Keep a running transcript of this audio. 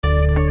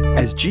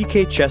As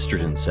G.K.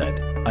 Chesterton said,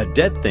 a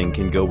dead thing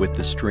can go with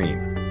the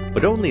stream,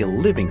 but only a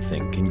living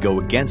thing can go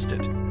against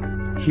it.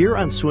 Here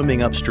on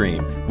Swimming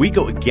Upstream, we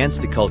go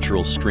against the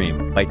cultural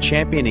stream by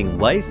championing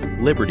life,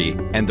 liberty,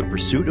 and the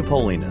pursuit of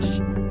holiness.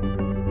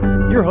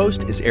 Your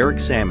host is Eric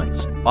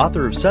Sammons,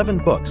 author of 7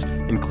 books,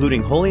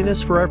 including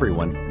Holiness for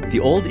Everyone, The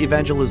Old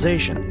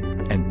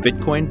Evangelization, and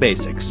Bitcoin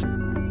Basics.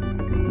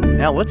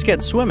 Now let's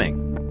get swimming.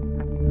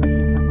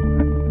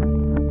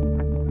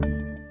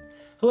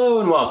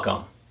 Hello and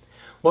welcome.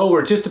 Well,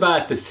 we're just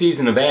about at the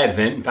season of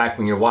Advent. In fact,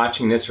 when you're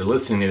watching this or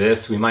listening to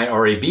this, we might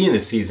already be in the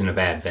season of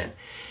Advent.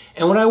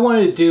 And what I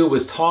wanted to do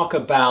was talk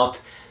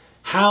about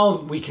how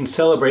we can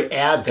celebrate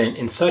Advent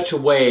in such a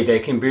way that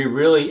it can be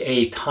really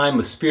a time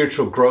of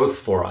spiritual growth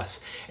for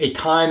us, a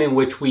time in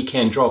which we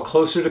can draw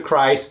closer to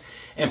Christ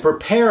and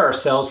prepare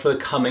ourselves for the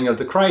coming of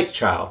the Christ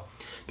child.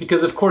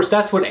 Because of course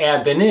that's what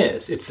Advent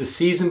is. It's the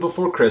season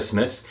before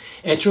Christmas,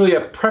 and it's really a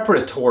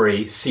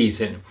preparatory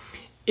season.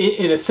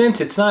 In a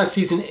sense, it's not a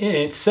season in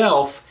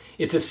itself,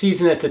 it's a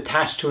season that's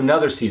attached to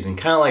another season.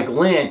 Kind of like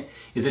Lent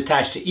is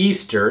attached to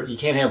Easter. You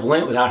can't have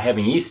Lent without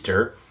having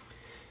Easter.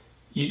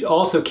 You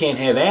also can't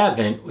have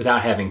Advent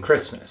without having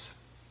Christmas.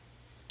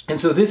 And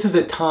so this is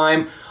a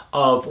time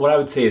of what I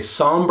would say is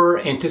somber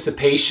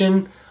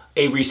anticipation,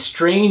 a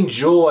restrained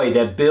joy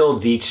that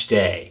builds each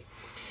day.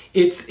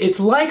 It's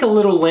like a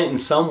little Lent in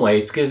some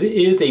ways because it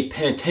is a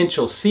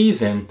penitential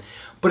season,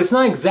 but it's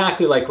not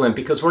exactly like Lent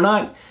because we're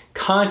not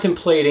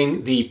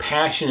contemplating the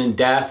passion and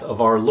death of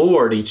our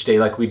Lord each day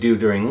like we do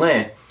during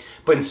Lent,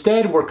 but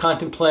instead we're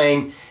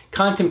contemplating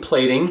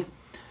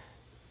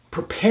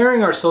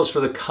preparing ourselves for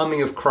the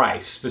coming of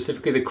Christ,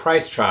 specifically the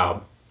Christ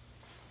child.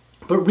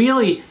 But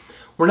really,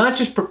 we're not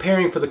just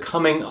preparing for the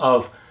coming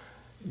of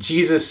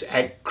Jesus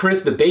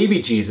the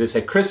baby Jesus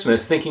at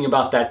Christmas, thinking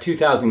about that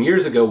 2,000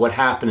 years ago, what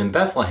happened in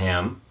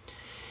Bethlehem,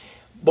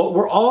 but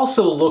we're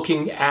also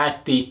looking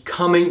at the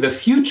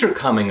future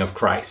coming of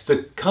Christ,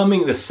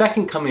 the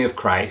second coming of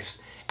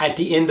Christ at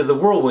the end of the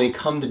world when we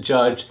come to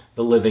judge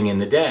the living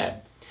and the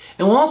dead.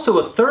 And also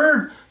a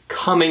third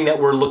coming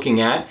that we're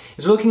looking at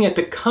is looking at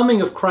the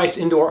coming of Christ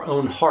into our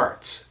own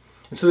hearts.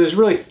 And so there's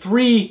really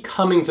 3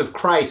 comings of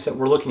Christ that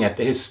we're looking at.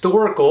 The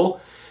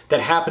historical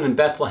that happened in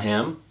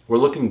Bethlehem, we're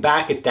looking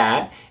back at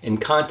that and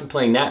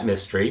contemplating that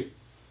mystery.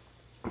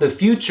 The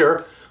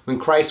future, when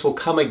Christ will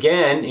come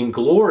again in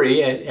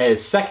glory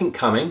as second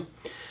coming,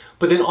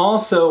 but then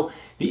also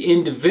the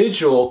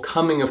individual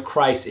coming of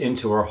Christ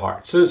into our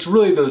hearts. So it's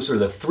really those are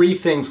the 3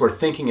 things we're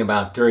thinking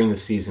about during the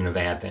season of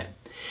Advent.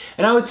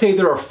 And I would say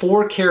there are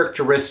 4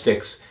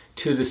 characteristics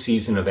to the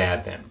season of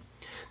Advent.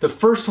 The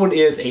first one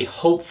is a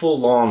hopeful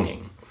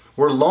longing.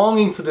 We're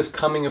longing for this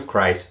coming of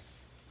Christ.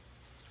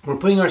 We're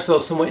putting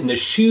ourselves somewhat in the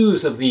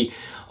shoes of the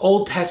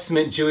Old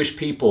Testament Jewish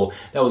people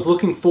that was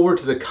looking forward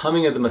to the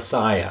coming of the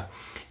Messiah.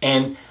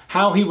 And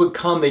how he would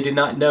come they did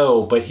not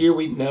know, but here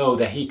we know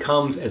that he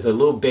comes as a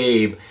little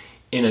babe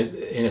in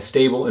a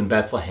stable in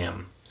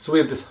Bethlehem. So we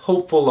have this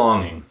hopeful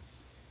longing.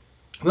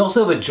 We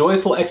also have a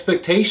joyful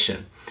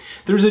expectation.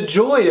 There's a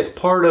joy that's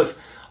part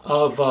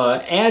of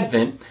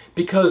Advent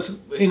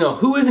because,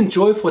 who isn't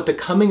joyful at the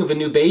coming of a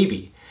new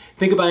baby?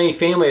 Think about any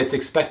family that's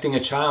expecting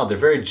a child. They're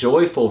very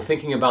joyful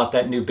thinking about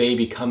that new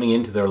baby coming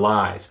into their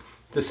lives.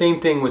 It's the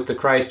same thing with the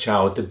Christ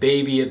child, with the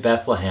baby at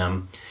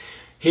Bethlehem.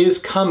 His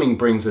coming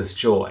brings us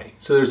joy.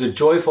 So there's a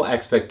joyful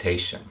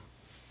expectation.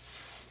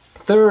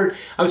 Third,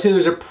 I would say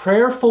there's a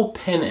prayerful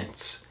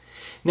penance.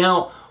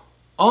 Now,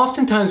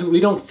 oftentimes we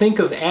don't think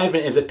of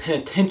Advent as a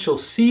penitential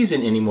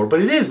season anymore,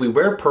 but it is. We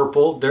wear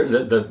purple.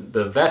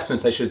 The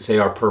vestments, I should say,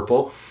 are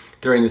purple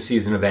during the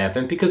season of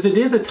Advent because it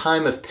is a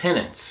time of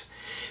penance.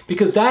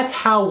 Because that's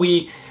how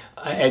we,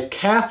 as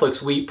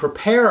Catholics, we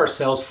prepare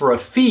ourselves for a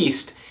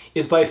feast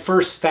is by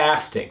first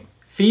fasting.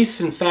 Feasts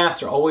and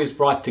fasts are always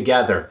brought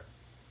together.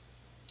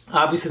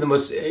 Obviously,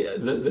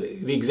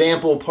 the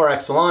example par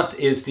excellence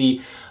is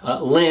the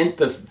Lent,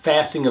 the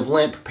fasting of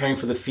Lent, preparing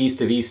for the feast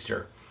of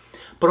Easter.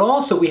 But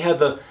also we have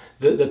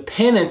the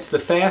penance, the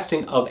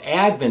fasting of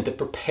Advent that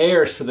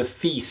prepares for the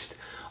feast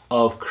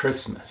of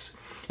Christmas.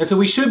 And so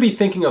we should be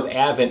thinking of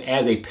Advent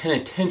as a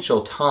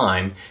penitential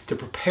time to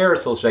prepare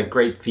ourselves for that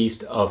great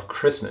feast of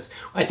Christmas.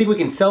 I think we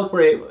can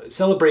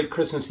celebrate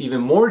Christmas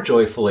even more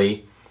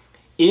joyfully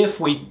if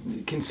we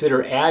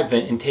consider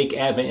Advent and take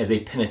Advent as a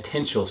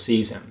penitential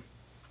season.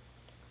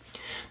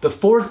 The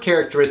fourth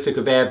characteristic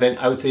of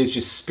Advent, I would say, is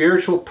just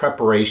spiritual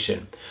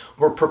preparation.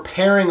 We're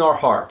preparing our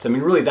hearts. I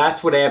mean, really,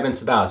 that's what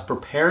Advent's about, is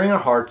preparing our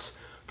hearts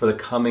for the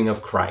coming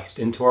of Christ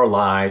into our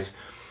lives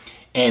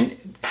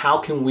and how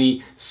can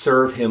we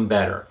serve him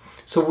better.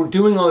 So we're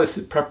doing all this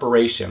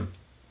preparation.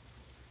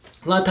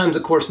 A lot of times,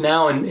 of course,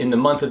 now in the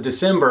month of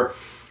December,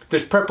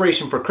 there's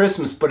preparation for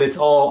Christmas, but it's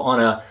all on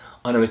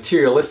a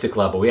materialistic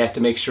level. We have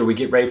to make sure we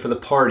get ready for the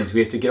parties. We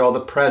have to get all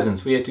the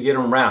presents. We have to get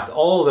them wrapped.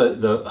 All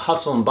the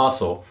hustle and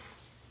bustle.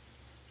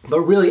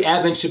 But really,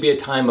 Advent should be a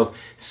time of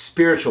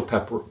spiritual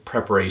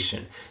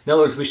preparation. In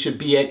other words, we should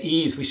be at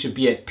ease, we should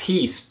be at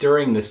peace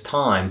during this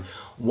time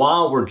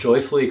while we're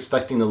joyfully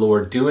expecting the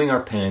Lord, doing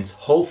our penance,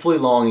 hopefully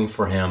longing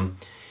for him,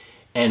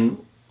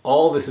 And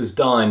all this is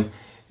done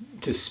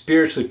to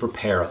spiritually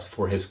prepare us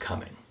for his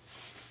coming.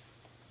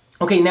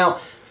 Okay, now,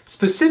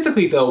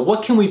 specifically though,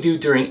 what can we do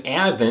during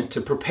Advent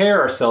to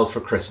prepare ourselves for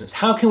Christmas?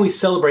 How can we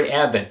celebrate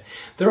Advent?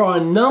 There are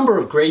a number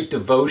of great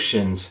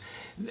devotions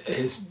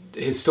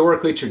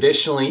historically,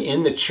 traditionally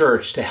in the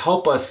church to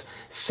help us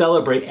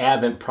celebrate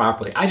Advent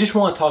properly. I just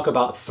want to talk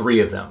about 3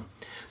 of them.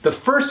 The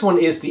first one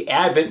is the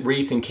Advent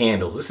wreath and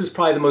candles. This is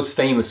probably the most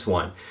famous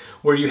one,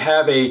 where you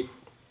have a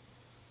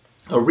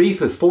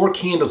wreath with 4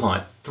 candles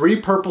on it, 3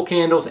 purple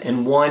candles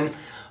and 1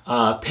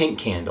 pink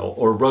candle,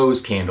 or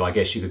rose candle, I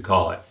guess you could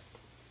call it.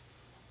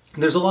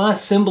 There's a lot of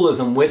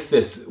symbolism with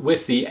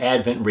the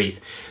Advent wreath.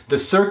 The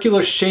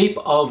circular shape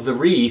of the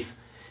wreath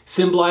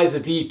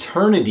symbolizes the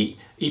eternity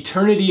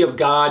of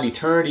God,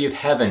 eternity of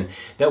heaven,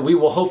 that we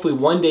will hopefully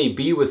one day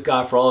be with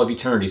God for all of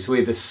eternity. So we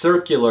have the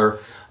circular,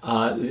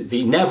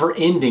 the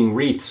never-ending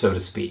wreath, so to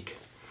speak.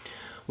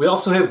 We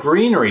also have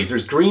greenery.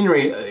 There's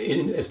greenery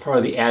as part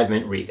of the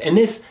Advent wreath. And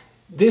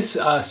this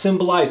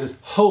symbolizes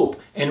hope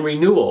and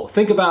renewal.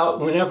 Think about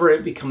whenever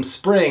it becomes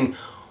spring,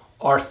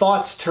 our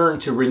thoughts turn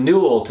to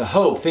renewal, to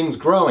hope, things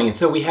growing. And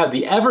so we have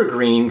the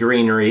evergreen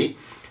greenery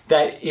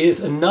that is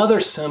another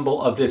symbol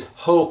of this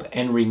hope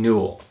and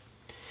renewal.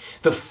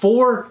 The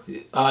 4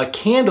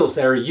 candles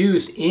that are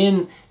used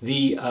in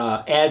the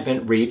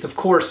Advent wreath, of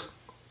course,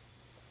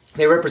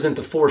 they represent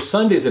the 4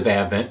 Sundays of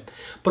Advent,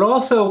 but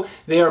also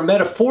they are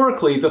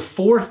metaphorically the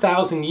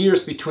 4,000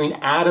 years between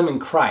Adam and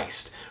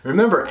Christ.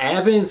 Remember,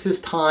 Advent is this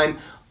time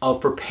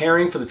of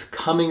preparing for the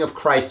coming of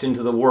Christ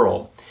into the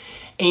world.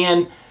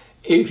 And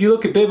if you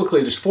look at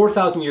biblically, there's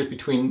 4,000 years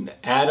between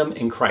Adam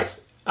and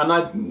Christ. I'm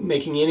not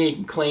making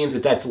any claims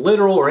that that's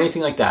literal or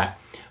anything like that,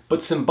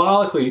 but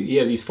symbolically you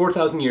have these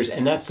 4,000 years,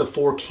 and that's the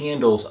 4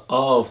 candles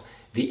of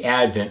the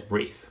Advent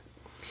wreath.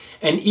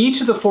 And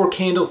each of the 4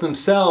 candles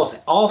themselves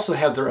also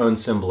have their own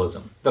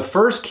symbolism. The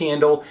first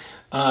candle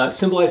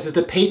symbolizes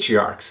the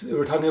patriarchs.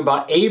 We're talking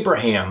about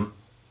Abraham,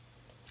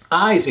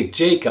 Isaac,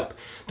 Jacob,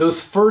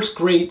 those first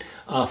great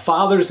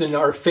fathers in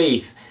our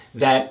faith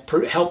that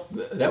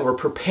were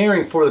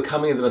preparing for the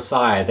coming of the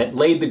Messiah, that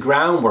laid the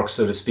groundwork,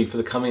 so to speak, for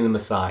the coming of the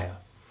Messiah.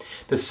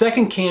 The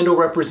second candle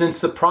represents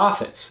the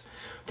prophets,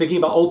 thinking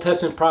about Old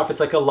Testament prophets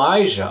like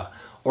Elijah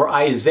or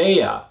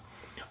Isaiah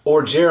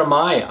or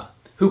Jeremiah,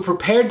 who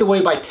prepared the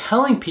way by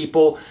telling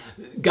people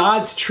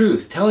God's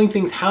truth, telling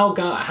things how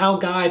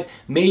God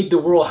made the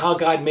world, how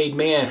God made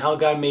man, how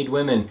God made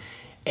women,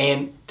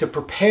 and to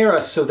prepare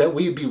us so that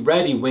we would be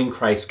ready when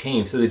Christ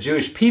came, so the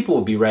Jewish people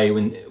would be ready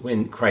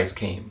when Christ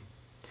came.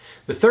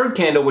 The third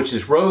candle, which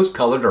is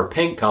rose-colored or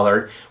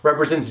pink-colored,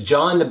 represents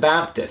John the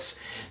Baptist,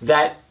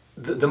 that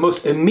the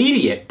most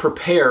immediate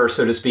preparer,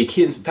 so to speak.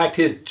 In fact,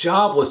 his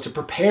job was to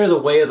prepare the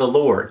way of the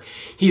Lord.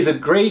 He's a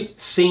great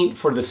saint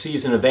for the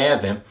season of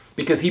Advent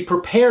because he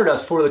prepared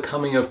us for the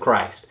coming of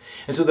Christ.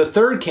 And so the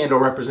third candle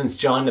represents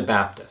John the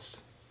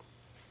Baptist.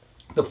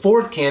 The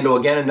fourth candle,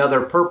 again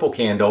another purple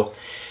candle,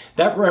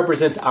 that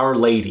represents Our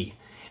Lady.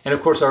 And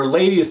of course, Our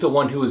Lady is the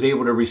one who was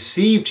able to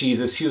receive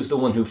Jesus. She was the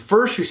one who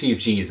first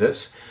received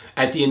Jesus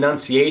at the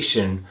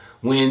Annunciation,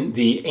 when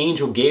the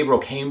angel Gabriel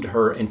came to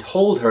her and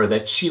told her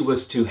that she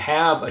was to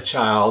have a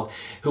child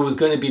who was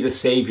going to be the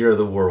Savior of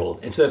the world.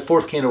 And so that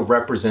fourth candle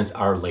represents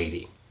Our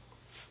Lady.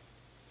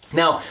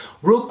 Now,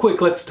 real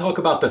quick, let's talk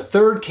about the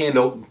third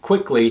candle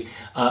quickly,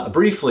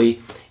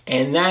 briefly,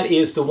 and that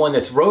is the one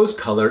that's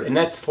rose-colored, and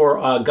that's for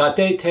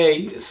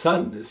Gaudete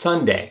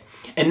Sunday.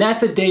 And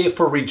that's a day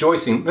for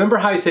rejoicing. Remember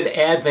how I said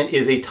Advent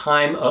is a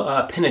time,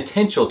 a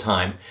penitential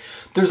time?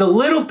 There's a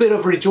little bit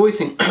of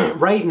rejoicing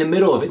right in the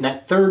middle of it, in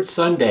that third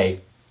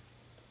Sunday.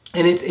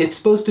 And it's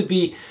supposed to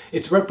be,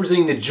 it's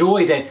representing the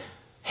joy that,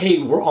 hey,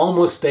 we're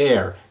almost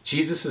there.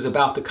 Jesus is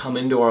about to come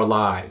into our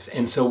lives.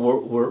 And so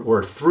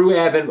we're through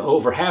Advent,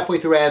 over halfway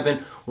through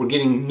Advent, we're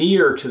getting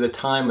near to the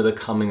time of the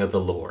coming of the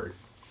Lord.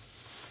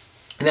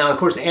 Now, of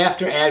course,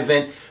 after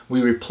Advent,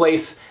 we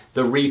replace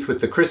the wreath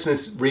with the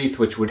Christmas wreath,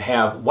 which would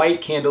have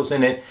white candles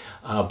in it,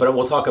 but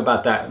we'll talk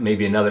about that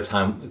maybe another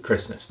time,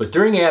 Christmas. But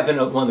during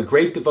Advent, one of the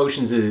great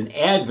devotions is an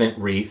Advent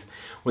wreath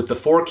with the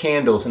 4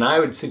 candles, and I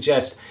would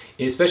suggest,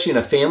 especially in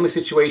a family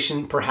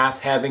situation, perhaps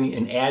having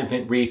an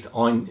Advent wreath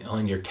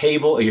on your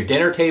table, or your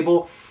dinner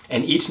table,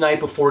 and each night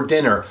before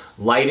dinner,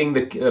 lighting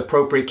the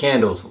appropriate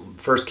candles.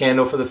 First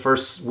candle for the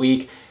first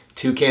week,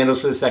 2 candles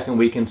for the second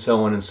week, and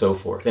so on and so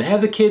forth. And have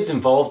the kids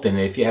involved in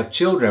it. If you have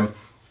children,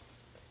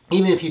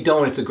 even if you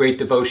don't, it's a great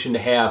devotion to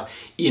have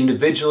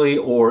individually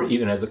or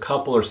even as a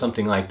couple or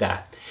something like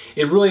that.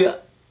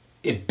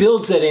 It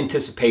builds that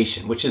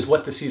anticipation, which is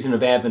what the season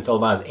of Advent's all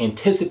about, is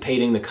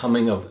anticipating the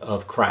coming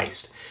of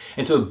Christ.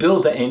 And so it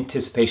builds that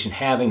anticipation,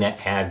 having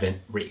that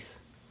Advent wreath.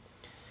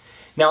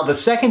 Now, the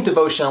second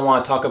devotion I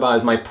want to talk about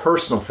is my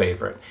personal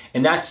favorite,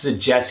 and that's the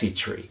Jesse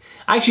tree.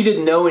 I actually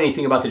didn't know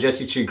anything about the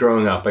Jesse tree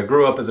growing up. I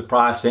grew up as a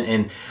Protestant,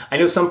 and I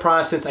know some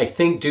Protestants, I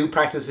think, do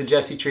practice the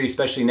Jesse tree,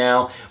 especially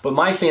now, but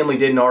my family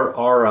didn't,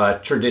 our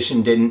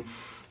tradition didn't,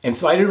 and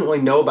so I didn't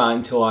really know about it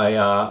until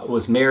I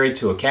was married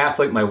to a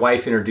Catholic. My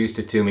wife introduced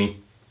it to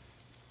me,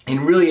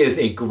 and really is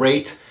a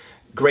great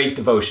great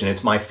devotion.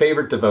 It's my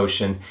favorite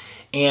devotion.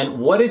 And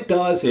what it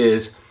does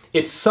is,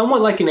 it's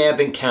somewhat like an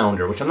Advent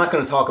calendar, which I'm not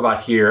going to talk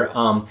about here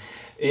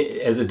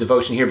as a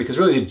devotion here, because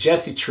really the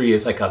Jesse Tree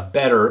is like a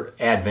better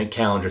Advent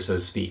calendar, so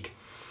to speak.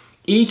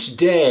 Each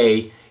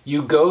day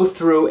you go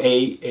through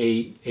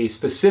a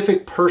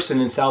specific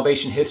person in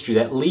salvation history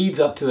that leads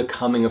up to the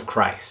coming of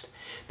Christ.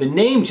 The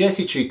name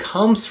Jesse Tree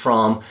comes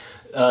from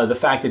the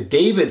fact that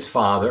David's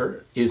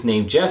father is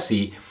named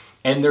Jesse,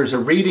 and there's a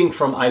reading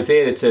from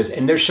Isaiah that says,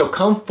 "And there shall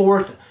come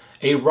forth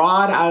a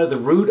rod out of the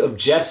root of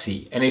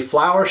Jesse, and a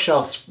flower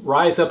shall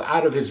rise up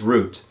out of his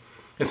root."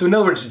 And so in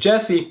other words,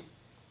 Jesse,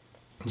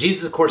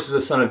 Jesus of course is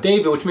a son of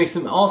David, which makes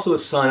him also a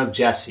son of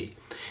Jesse.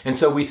 And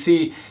so we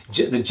see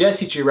the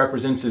Jesse Tree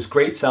represents this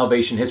great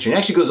salvation history. And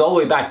actually goes all the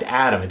way back to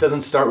Adam. It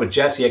doesn't start with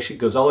Jesse, actually it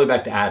goes all the way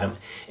back to Adam.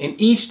 And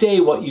each day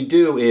what you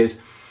do is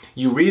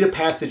you read a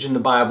passage in the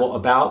Bible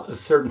about a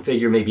certain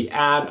figure, maybe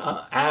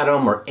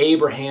Adam or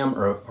Abraham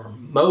or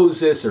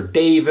Moses or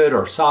David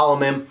or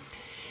Solomon.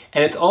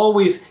 And it's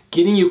always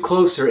getting you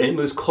closer, and it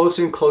moves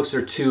closer and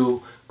closer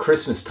to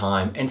Christmas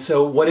time. And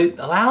so what it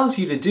allows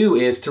you to do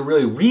is to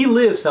really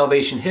relive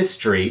salvation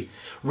history,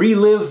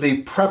 relive the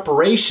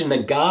preparation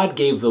that God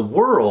gave the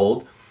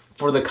world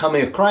for the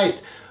coming of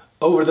Christ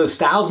over those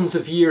thousands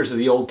of years of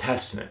the Old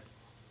Testament.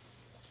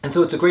 And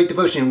so it's a great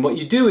devotion. And what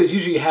you do is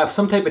usually you have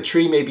some type of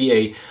tree,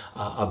 maybe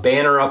a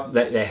banner up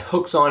that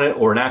hooks on it,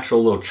 or an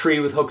actual little tree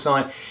with hooks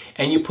on it,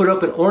 and you put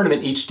up an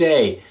ornament each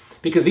day.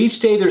 Because each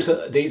day there's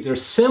a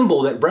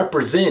symbol that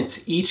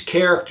represents each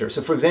character.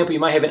 So for example, you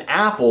might have an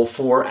apple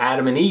for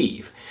Adam and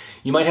Eve.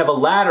 You might have a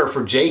ladder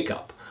for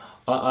Jacob,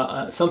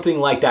 something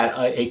like that,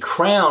 a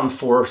crown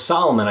for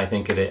Solomon, I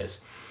think it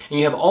is. And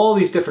you have all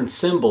these different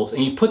symbols,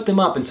 and you put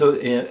them up. And so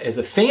as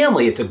a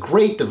family, it's a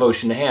great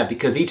devotion to have,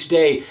 because each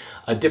day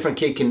a different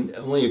kid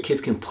one of your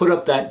kids can put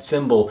up that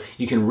symbol.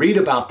 You can read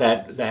about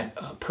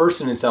that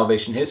person in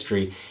salvation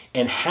history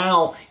and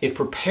how it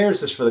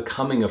prepares us for the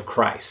coming of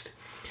Christ.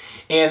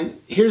 And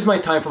here's my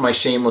time for my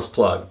shameless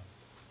plug.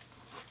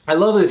 I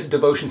love this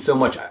devotion so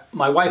much.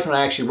 My wife and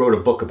I actually wrote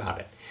a book about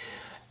it.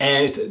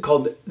 And it's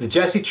called The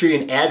Jesse Tree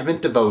and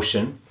Advent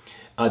Devotion.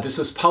 This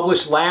was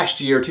published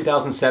last year,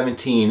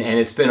 2017, and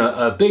it's been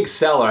a big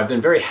seller. I've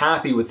been very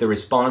happy with the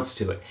response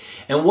to it.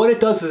 And what it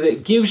does is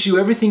it gives you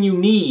everything you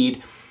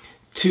need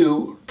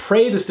to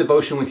pray this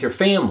devotion with your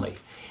family.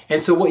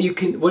 And so what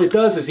it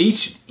does is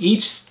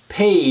each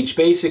page,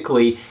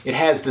 basically, it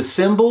has the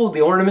symbol,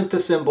 the ornament, the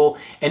symbol,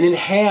 and then it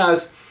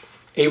has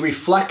a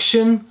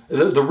reflection,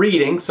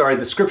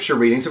 the scripture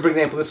reading. So for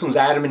example, this one's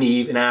Adam and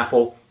Eve, an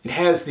apple. It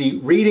has the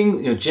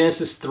reading,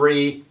 Genesis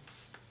 3,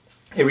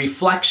 a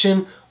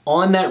reflection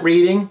on that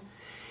reading,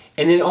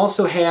 and then it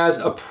also has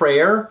a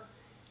prayer,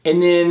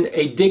 and then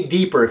a dig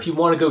deeper, if you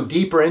want to go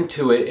deeper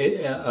into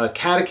it, a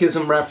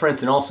catechism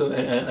reference, and also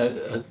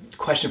a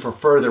question for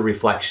further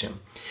reflection.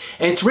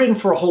 And it's written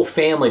for a whole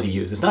family to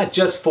use. It's not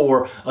just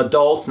for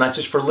adults, not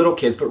just for little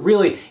kids, but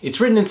really it's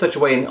written in such a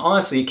way, and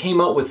honestly, it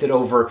came up with it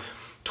over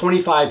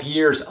 25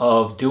 years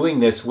of doing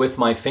this with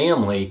my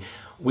family.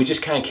 We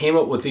just kind of came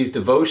up with these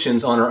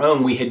devotions on our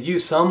own. We had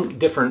used some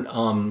different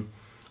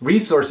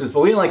resources,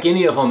 but we didn't like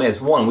any of them as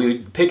one. We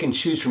would pick and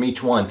choose from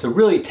each one. So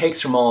really it takes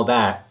from all of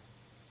that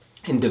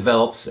and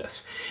develops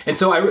this. And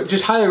so I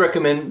just highly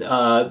recommend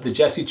the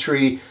Jesse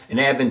Tree and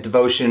Advent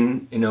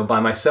Devotion, by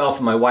myself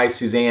and my wife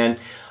Suzanne.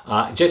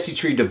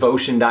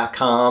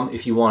 JesseTreeDevotion.com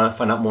if you want to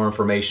find out more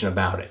information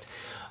about it.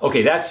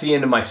 Okay, that's the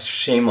end of my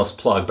shameless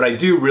plug, but I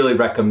do really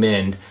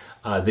recommend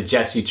the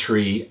Jesse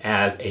Tree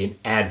as an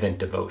Advent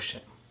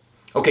devotion.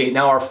 Okay,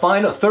 now our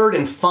third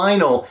and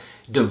final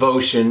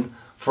devotion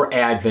for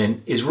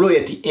Advent is really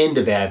at the end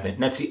of Advent,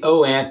 and that's the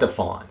O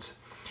Antiphons.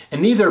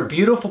 And these are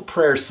beautiful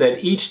prayers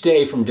said each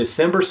day from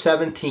December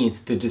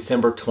 17th to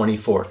December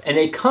 24th. And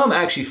they come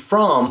actually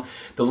from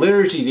the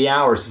Liturgy of the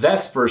Hours,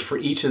 Vespers for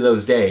each of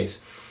those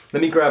days.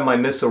 Let me grab my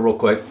missal real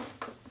quick,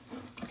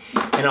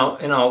 and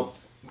I'll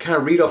kind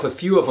of read off a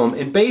few of them.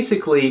 And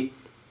basically,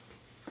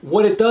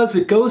 what it does,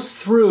 it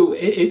goes through,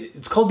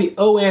 it's called the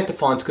O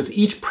Antiphons because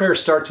each prayer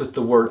starts with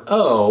the word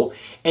O,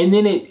 and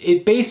then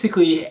it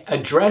basically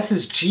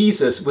addresses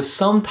Jesus with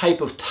some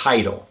type of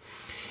title.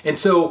 And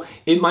so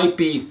it might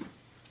be,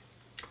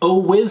 O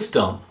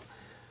wisdom,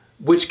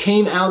 which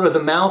came out of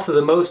the mouth of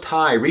the Most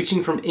High,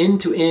 reaching from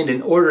end to end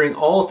and ordering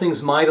all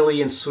things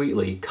mightily and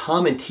sweetly,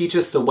 come and teach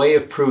us the way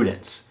of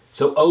prudence.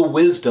 So O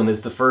wisdom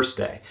is the first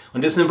day. On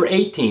December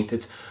 18th,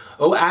 it's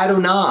O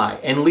Adonai,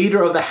 and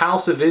leader of the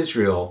house of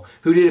Israel,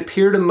 who did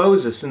appear to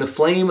Moses in the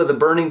flame of the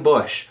burning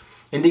bush,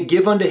 and did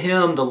give unto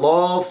him the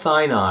law of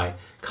Sinai,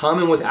 come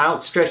and with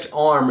outstretched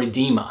arm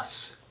redeem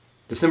us.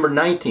 December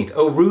 19th,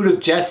 O root of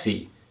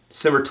Jesse.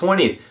 December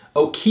 20th,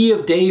 O key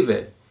of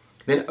David.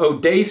 Then O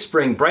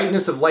dayspring,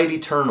 brightness of light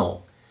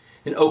eternal.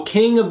 Then O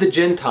king of the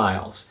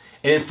Gentiles.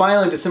 And then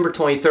finally December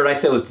 23rd, I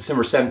said it was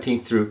December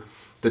 17th through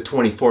the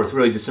 24th,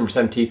 really December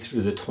 17th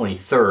through the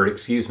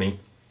 23rd,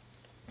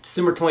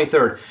 December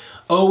 23rd,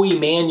 O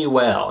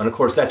Emmanuel. And of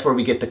course that's where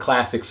we get the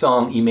classic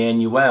song,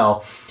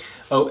 Emmanuel.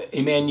 Oh,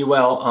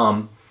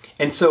 Emmanuel.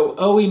 And so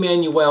O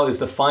Emmanuel is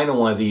the final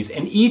one of these,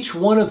 and each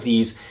one of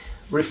these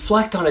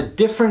reflect on a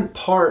different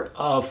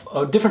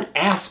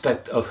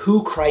aspect of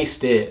who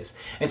Christ is.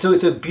 And so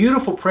it's a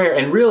beautiful prayer.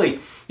 And really,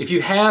 if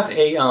you have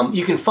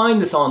you can find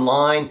this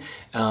online,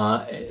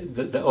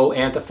 the O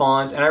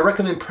antiphons, and I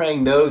recommend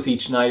praying those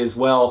each night as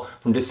well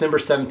from December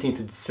 17th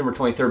to December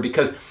 23rd,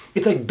 because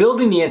it's like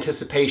building the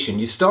anticipation.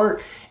 You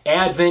start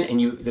Advent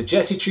and the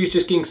Jesse tree is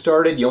just getting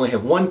started. You only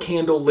have one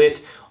candle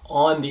lit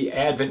on the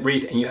Advent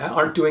wreath and you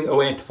aren't doing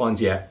O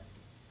antiphons yet.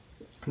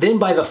 Then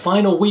by the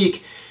final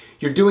week,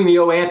 you're doing the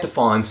O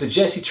antiphons. The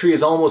Jesse tree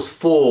is almost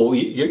full.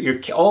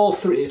 You're all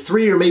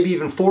three or maybe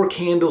even four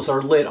candles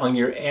are lit on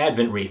your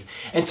Advent wreath.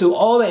 And so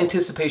all that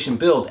anticipation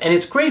builds. And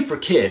it's great for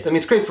kids. I mean,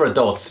 it's great for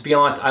adults. To be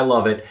honest, I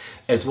love it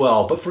as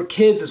well. But for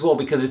kids as well,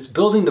 because it's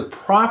building the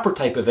proper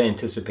type of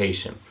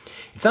anticipation.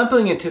 It's not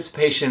building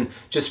anticipation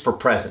just for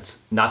presents.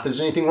 Not that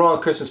there's anything wrong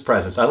with Christmas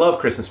presents. I love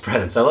Christmas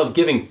presents. I love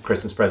giving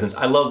Christmas presents.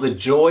 I love the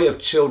joy of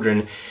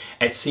children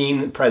at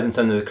seeing presents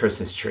under the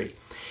Christmas tree.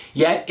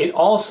 Yet it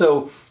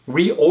also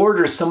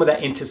reorders some of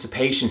that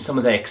anticipation, some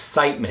of that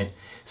excitement,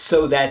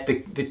 so that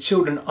the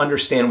children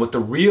understand what the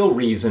real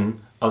reason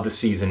of the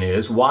season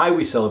is, why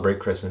we celebrate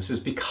Christmas, is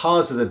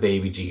because of the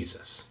baby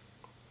Jesus.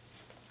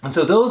 And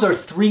so those are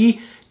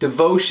three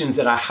devotions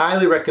that I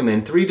highly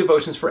recommend, three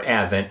devotions for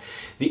Advent: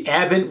 the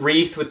Advent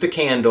wreath with the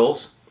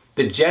candles,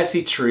 the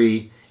Jesse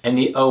tree, and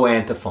the O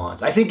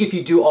antiphons. I think if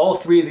you do all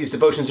three of these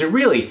devotions,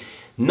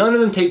 none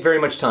of them take very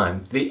much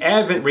time. The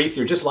Advent wreath,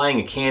 you're just lighting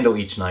a candle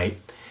each night.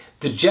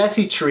 The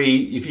Jesse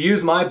tree, if you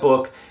use my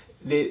book,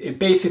 it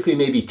basically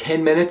maybe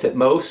 10 minutes at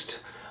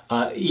most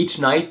each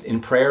night in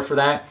prayer for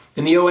that.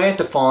 And the O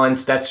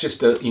antiphons, that's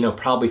just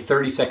probably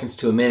 30 seconds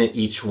to a minute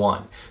each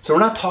one. So we're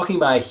not talking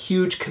about a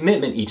huge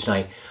commitment each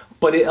night,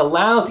 but it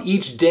allows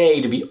each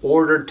day to be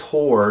ordered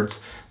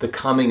towards the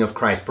coming of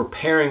Christ,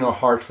 preparing our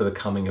hearts for the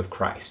coming of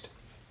Christ.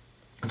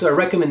 So I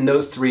recommend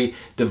those three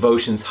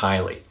devotions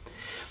highly.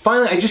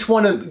 Finally, I just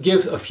want to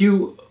give a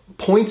few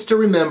points to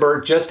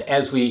remember just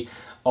as we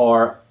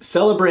are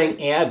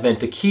celebrating Advent,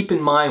 to keep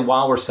in mind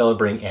while we're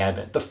celebrating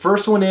Advent. The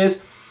first one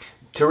is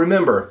to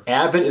remember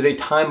Advent is a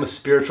time of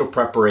spiritual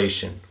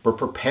preparation. We're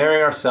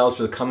preparing ourselves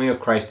for the coming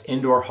of Christ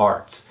into our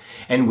hearts.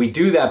 And we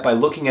do that by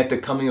looking at the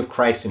coming of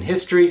Christ in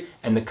history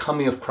and the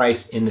coming of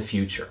Christ in the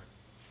future.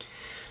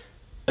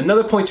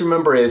 Another point to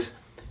remember is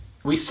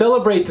we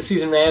celebrate the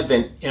season of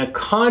Advent in a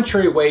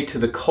contrary way to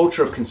the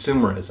culture of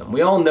consumerism.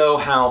 We all know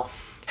how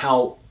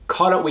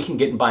caught up we can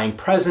get in buying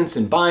presents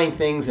and buying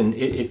things, and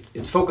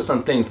it's focused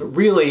on things, but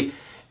really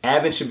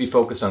Advent should be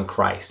focused on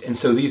Christ. And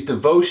so these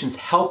devotions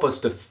help us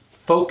to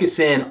focus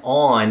in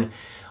on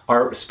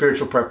our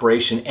spiritual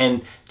preparation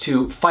and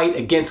to fight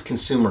against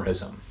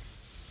consumerism.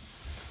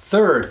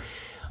 Third,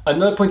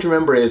 another point to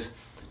remember is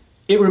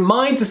it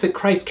reminds us that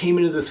Christ came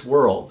into this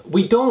world.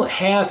 We don't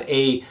have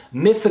a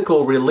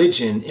mythical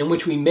religion in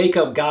which we make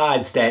up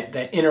gods that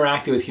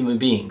interact with human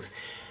beings.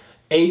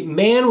 A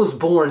man was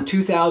born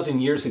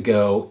 2,000 years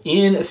ago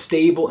in a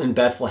stable in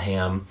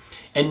Bethlehem,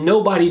 and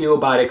nobody knew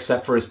about it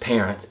except for his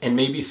parents, and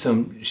maybe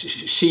some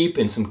sheep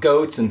and some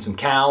goats and some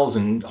cows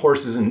and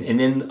horses, and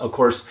then, of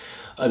course,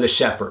 the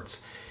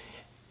shepherds.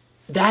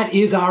 That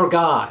is our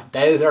God.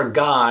 That is our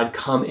God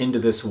come into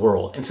this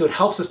world. And so it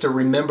helps us to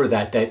remember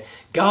that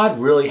God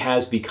really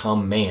has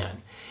become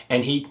man.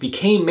 And he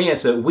became man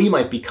so that we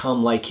might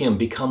become like him,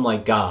 become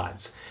like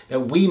gods.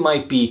 That we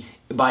might be,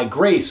 by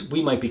grace,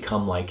 we might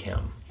become like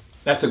him.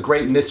 That's a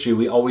great mystery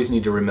we always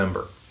need to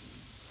remember.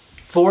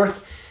 A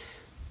fourth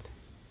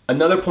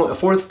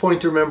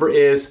point to remember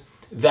is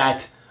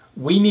that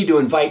we need to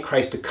invite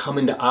Christ to come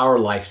into our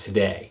life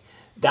today.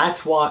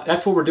 That's what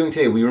we're doing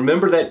today. We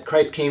remember that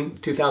Christ came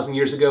 2,000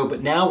 years ago,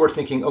 but now we're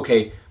thinking,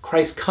 okay,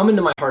 Christ, come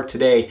into my heart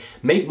today.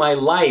 Make my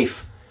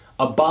life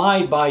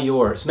abide by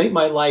yours. Make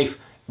my life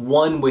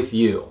one with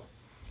you.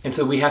 And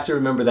so we have to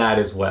remember that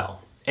as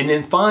well. And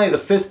then finally, the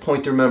fifth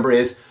point to remember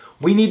is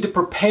we need to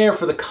prepare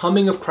for the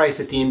coming of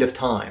Christ at the end of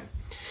time.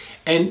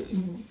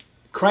 And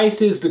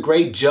Christ is the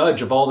great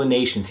judge of all the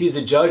nations. He's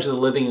the judge of the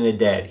living and the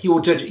dead. He will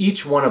judge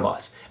each one of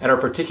us at our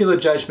particular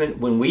judgment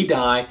when we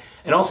die,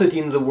 and also at the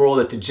end of the world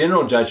at the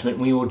general judgment.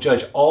 We will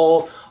judge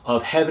all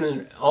of heaven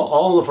and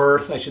all of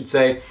earth, I should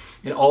say,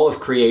 and all of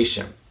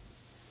creation.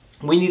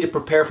 We need to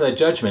prepare for that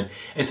judgment.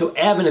 And so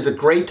Advent is a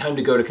great time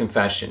to go to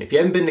confession. If you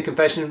haven't been to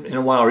confession in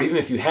a while, or even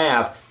if you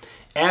have,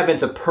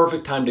 Advent's a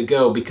perfect time to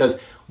go, because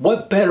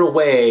what better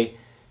way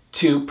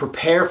to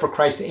prepare for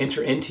Christ to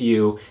enter into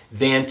you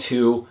than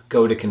to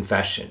go to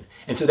confession?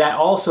 And so that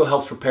also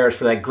helps prepare us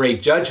for that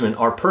great judgment,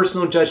 our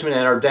personal judgment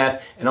at our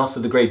death, and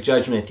also the great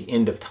judgment at the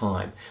end of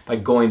time by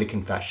going to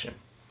confession.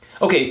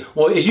 Okay,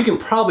 well, as you can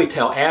probably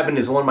tell, Advent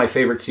is one of my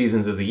favorite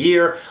seasons of the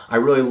year. I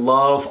really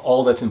love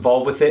all that's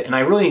involved with it, and I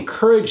really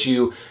encourage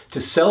you to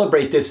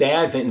celebrate this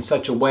Advent in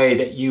such a way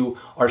that you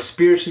are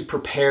spiritually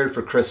prepared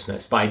for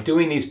Christmas by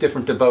doing these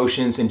different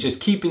devotions and just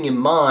keeping in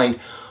mind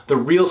the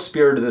real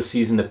spirit of the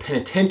season, the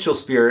penitential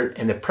spirit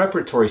and the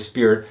preparatory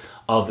spirit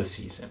of the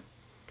season.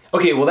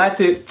 Okay, well, that's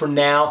it for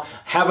now.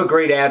 Have a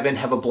great Advent.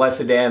 Have a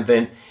blessed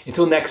Advent.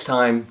 Until next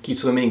time, keep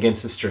swimming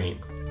against the stream.